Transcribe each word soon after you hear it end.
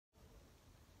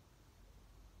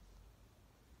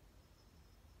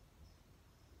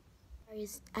I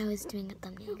was doing a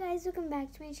thumbnail. Hey guys, welcome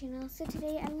back to my channel. So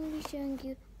today I'm going to be showing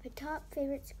you my top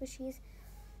favorite squishies.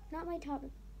 Not my top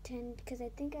 10 because I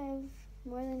think I have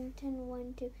more than 10.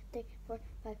 1, 2, 3, 4,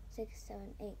 5, 6, 7,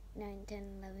 8, 9, 10,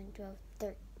 11, 12,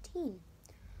 13.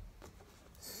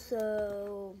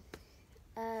 So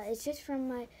it's just from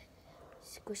my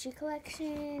squishy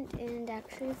collection, and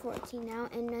actually 14 now,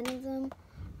 and none of them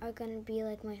are going to be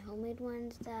like my homemade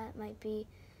ones. That might be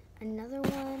another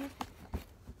one.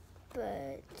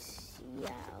 But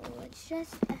yeah, let's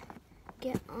just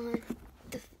get on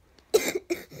the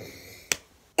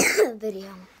video.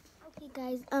 Okay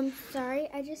guys, I'm sorry,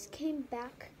 I just came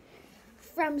back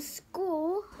from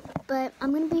school, but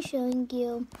I'm going to be showing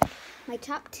you my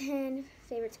top 10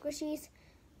 favorite squishies.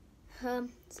 So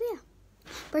yeah,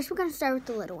 first we're going to start with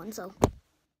the little one, so.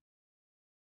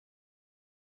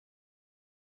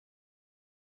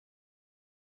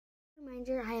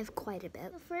 Reminder, I have quite a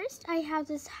bit. So first, I have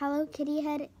this Hello Kitty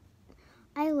head.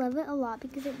 I love it a lot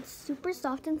because it's super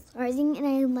soft and surprising, and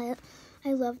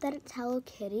I love that it's Hello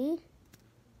Kitty.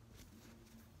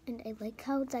 And I like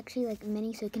how it's actually like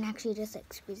mini, so you can actually just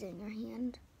like squeeze it in your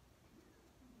hand.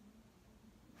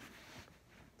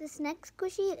 This next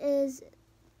squishy is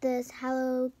this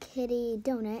Hello Kitty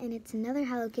donut, and it's another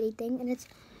Hello Kitty thing, and it's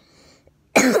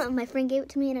my friend gave it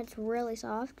to me, and it's really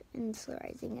soft and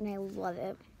surprising, and I love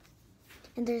it.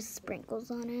 And there's sprinkles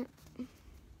on it.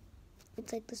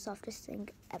 It's like the softest thing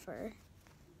ever.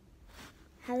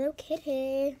 Hello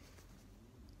Kitty.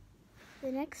 The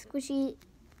next squishy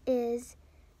is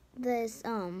this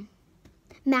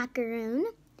macaroon.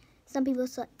 Some people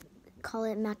call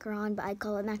it macaron, but I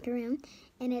call it macaroon.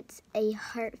 And it's a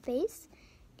heart face,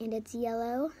 and it's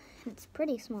yellow, and it's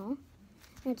pretty small,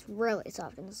 and it's really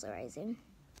soft and surprising.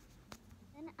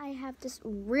 Then I have this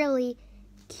really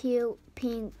cute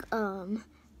pink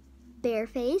bear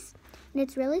face, and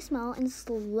it's really small and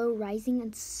slow rising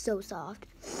and so soft.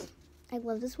 I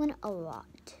love this one a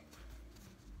lot.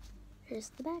 Here's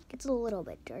the back. It's a little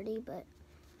bit dirty, but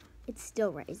it's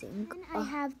still rising. Then I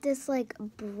have this like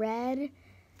bread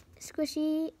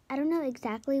squishy. I don't know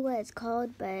exactly what it's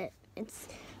called, but it's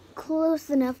close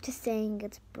enough to saying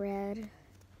it's bread.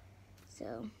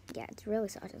 So yeah, it's really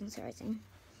soft and rising.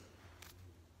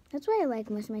 That's why I like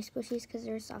most of my squishies, because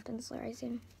they're soft and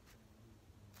rising.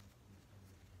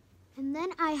 And then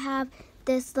I have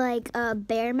this like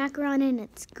bear macaron, and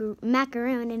it's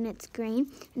green,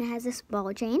 and it has this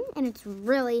ball chain, and it's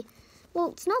really,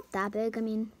 well, it's not that big. I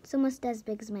mean, it's almost as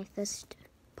big as my fist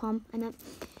palm, I meant.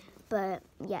 But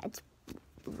yeah, it's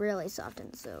really soft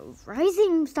and so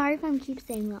rising. Sorry if I keep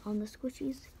saying that on the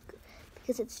squishies,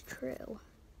 because it's true.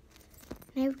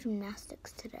 And I have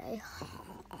gymnastics today.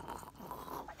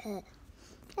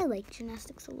 I like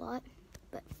gymnastics a lot,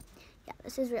 but yeah,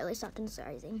 this is really soft and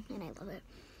surprising, and I love it.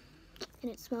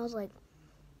 And it smells like,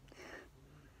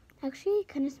 actually it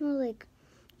kind of smells like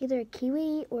either a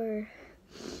kiwi or,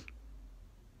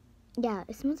 yeah,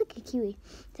 it smells like a kiwi.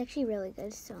 It's actually really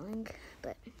good smelling,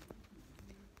 but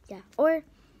yeah, or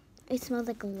it smells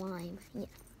like a lime.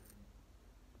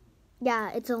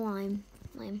 Yeah, it's a lime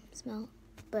smell,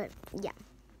 but yeah.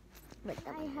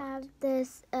 I have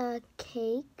this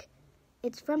cake.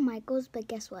 It's from Michael's, but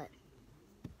guess what?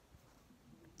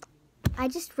 I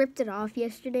just ripped it off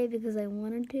yesterday because I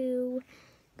wanted to,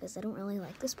 because I don't really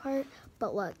like this part.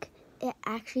 But look, it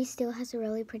actually still has a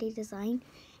really pretty design.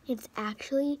 It's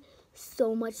actually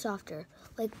so much softer.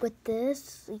 Like with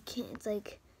this, you can't, it's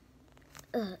like,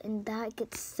 and that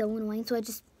gets so annoying. So I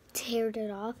just teared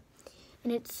it off,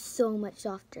 and it's so much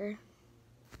softer.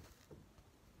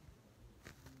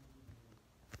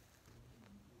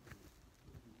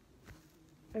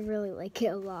 I really like it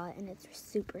a lot, and it's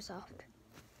super soft.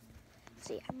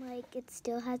 So yeah, like it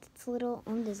still has its little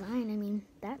own design. I mean,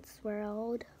 that's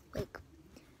swirled. Like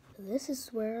this is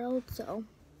swirled, so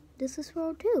this is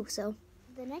swirled too. So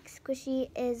the next squishy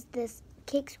is this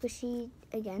cake squishy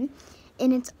again,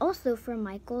 and it's also from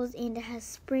Michael's, and it has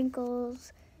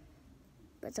sprinkles,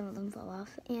 but some of them fall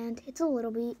off, and it's a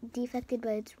little bit defected,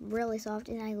 but it's really soft,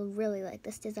 and I really like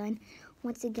this design.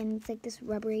 Once again, it's like this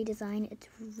rubbery design. It's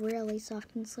really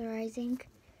soft and rising.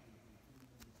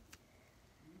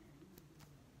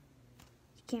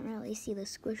 You can't really see the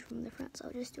squish from the front, so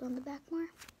I'll just do on the back more.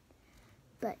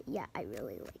 But yeah, I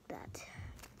really like that.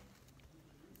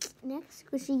 Next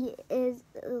squishy is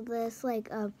this like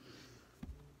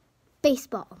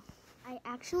baseball. I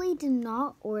actually did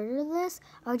not order this.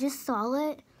 I just saw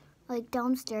it like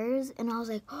downstairs, and I was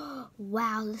like, oh,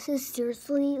 wow, this is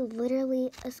seriously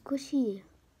literally a squishy.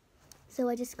 So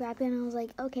I just grabbed it, and I was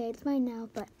like, okay, it's mine now.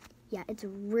 But yeah, it's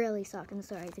really soft and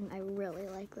surprising. I really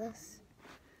like this.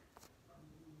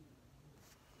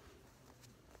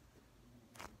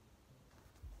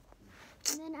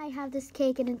 And then I have this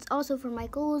cake, and it's also from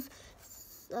Michael's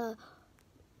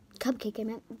cupcake, I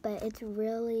meant, but it's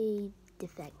really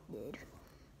defected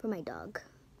for my dog.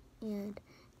 And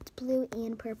it's blue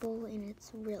and purple, and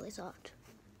it's really soft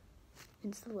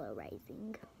and slow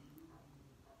rising.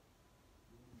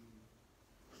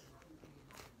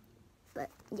 But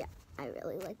yeah, I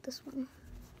really like this one.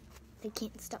 I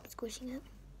can't stop squishing it,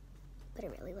 but I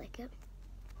really like it.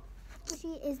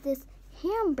 Squishy is this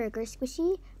hamburger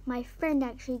squishy. My friend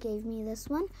actually gave me this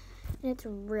one, and it's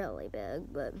really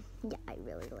big, but yeah, I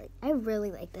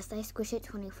really like this. I squish it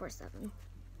 24/7.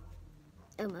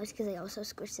 Almost, because I also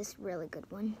squish this really good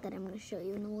one that I'm going to show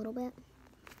you in a little bit.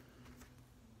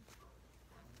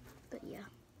 But yeah.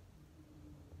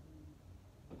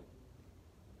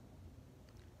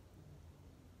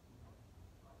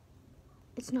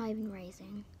 It's not even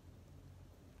rising.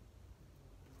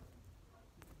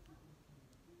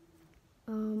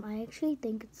 I actually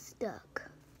think it's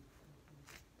stuck.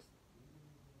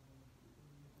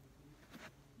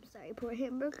 Sorry, poor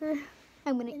hamburger.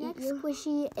 I'm gonna eat you. The next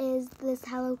squishy is this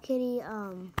Hello Kitty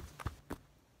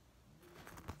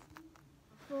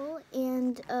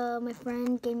and my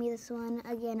friend gave me this one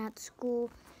again at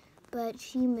school, but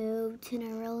she moved and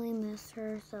I really miss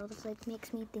her, so this like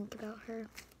makes me think about her.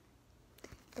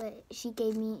 But she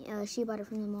gave me, she bought it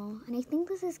from the mall, and I think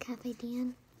this is Cafe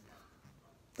Dan,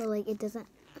 but like it doesn't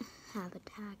have a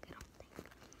tag, I don't think.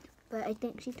 But I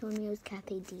think she told me it was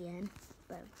Cafe Dan,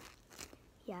 but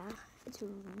yeah, it's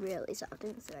really soft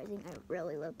and surprising. I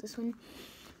really love this one.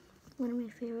 One of my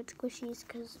favorite squishies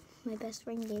because my best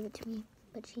friend gave it to me,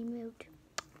 but she moved.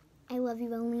 I love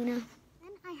you, Alina.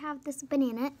 Then I have this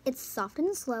banana. It's soft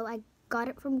and slow. I got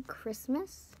it from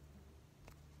Christmas,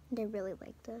 and I really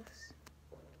like this.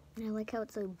 And I like how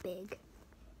it's so big.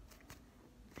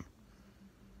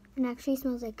 And actually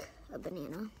smells like a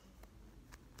banana.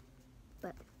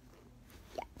 But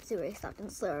yeah, it's really soft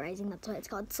and slow rising. That's why it's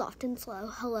called soft and slow.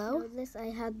 Hello. I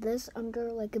had this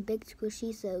under like a big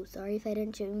squishy, so sorry if I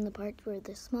didn't show you the parts where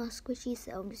the small squishy,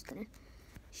 so I'm just gonna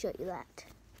show you that.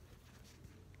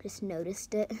 Just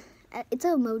noticed it. It's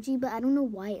an emoji, but I don't know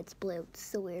why it's blue. It's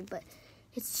so weird, but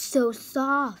it's so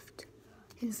soft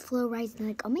and slow rising.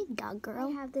 Like, oh my god, girl.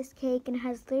 I have this cake and it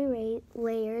has 3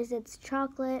 layers. It's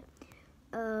chocolate.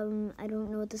 I don't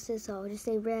know what this is, so I'll just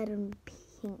say red and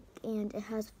pink. And it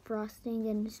has frosting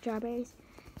and strawberries.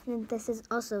 And this is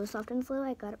also soft and slow.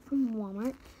 I got it from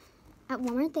Walmart. At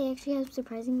Walmart, they actually have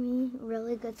surprisingly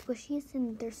really good squishies,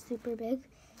 and they're super big.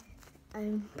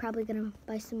 I'm probably gonna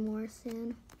buy some more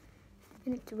soon.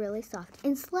 And it's really soft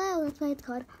and slow. That's why it's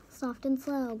called soft and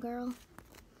slow, girl.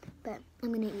 But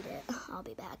I'm gonna eat it. I'll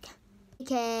be back.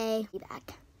 Okay, be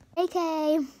back.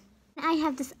 Okay. I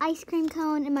have this ice cream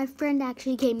cone, and my friend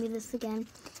actually gave me this again.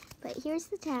 But here's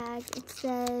the tag. It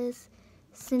says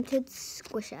scented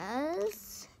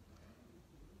squishes.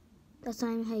 That's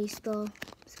not even how you spell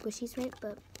squishies, right?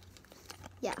 But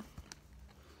yeah.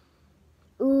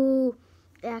 Ooh,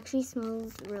 it actually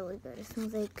smells really good. It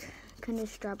smells like kind of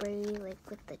strawberry, like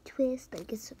with the twist.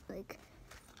 Like it's like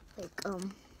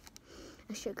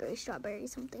a sugary strawberry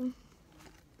something.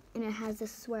 And it has a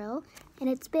swirl, and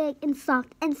it's big and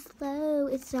soft and slow.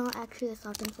 It's not actually a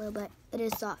soft and slow, but it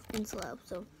is soft and slow.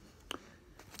 So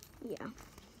yeah,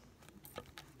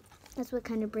 that's what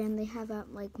kind of brand they have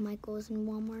at like Michael's and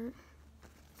Walmart.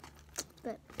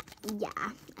 But yeah,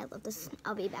 I love this.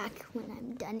 I'll be back when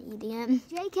I'm done eating it.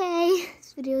 JK,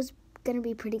 this video is gonna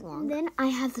be pretty long. And then I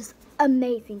have this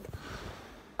amazing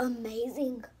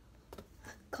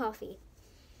coffee.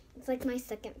 It's like my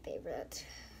second favorite.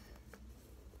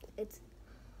 It's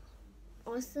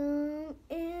awesome.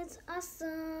 It's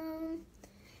awesome.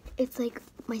 It's like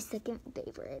my second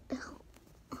favorite.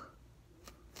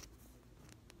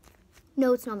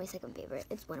 No, it's not my second favorite.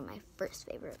 It's one of my first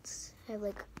favorites. I have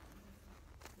like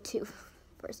 2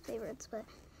 first favorites, but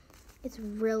it's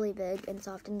really big and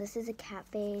soft. And this is a cat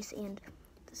face, and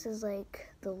this is like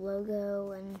the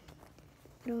logo, and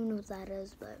I don't know what that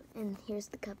is, but, and here's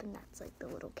the cup, and that's like the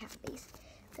little cat face.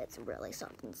 That's really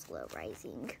soft and slow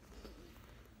rising.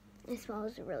 It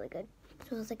smells really good. It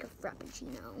smells like a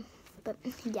frappuccino. But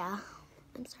yeah,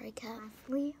 I'm sorry, cat.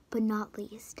 Lastly, but not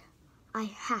least, I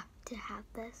have to have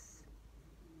this.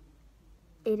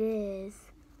 It is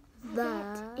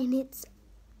and it's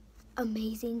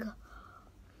amazing.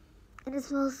 And it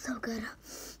smells so good.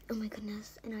 Oh my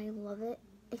goodness, and I love it.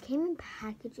 It came in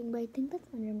packaging, but I think that's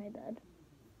under my bed.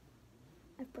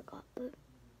 I forgot, but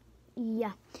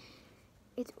yeah.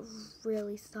 It's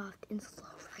really soft and slow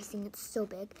rising. It's so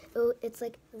big. Oh, it's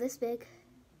like this big.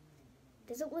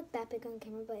 Doesn't look that big on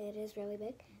camera, but it is really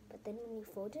big. But then when you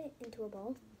fold it into a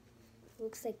ball, it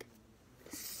looks like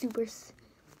super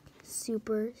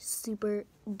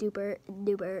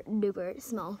duper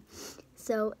small.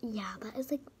 So yeah, that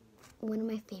is like one of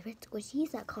my favorite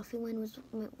squishies. That coffee one was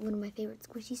one of my favorite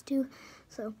squishies too.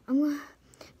 So I'm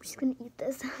just gonna eat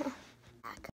this.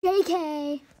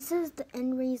 JK! This is the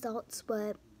end results,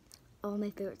 what all my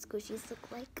favorite squishies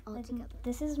look like all together.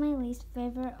 This is my least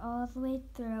favorite all the way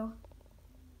through.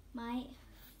 My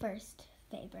first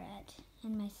favorite,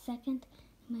 and my second,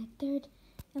 and my third,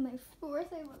 and my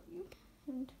fourth. I love you.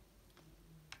 And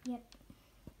yep.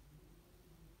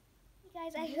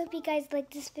 Guys, I hope you guys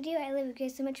liked this video. I love you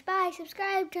guys so much. Bye.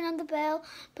 Subscribe, turn on the bell,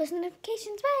 post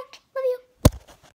notifications. Bye. Love you.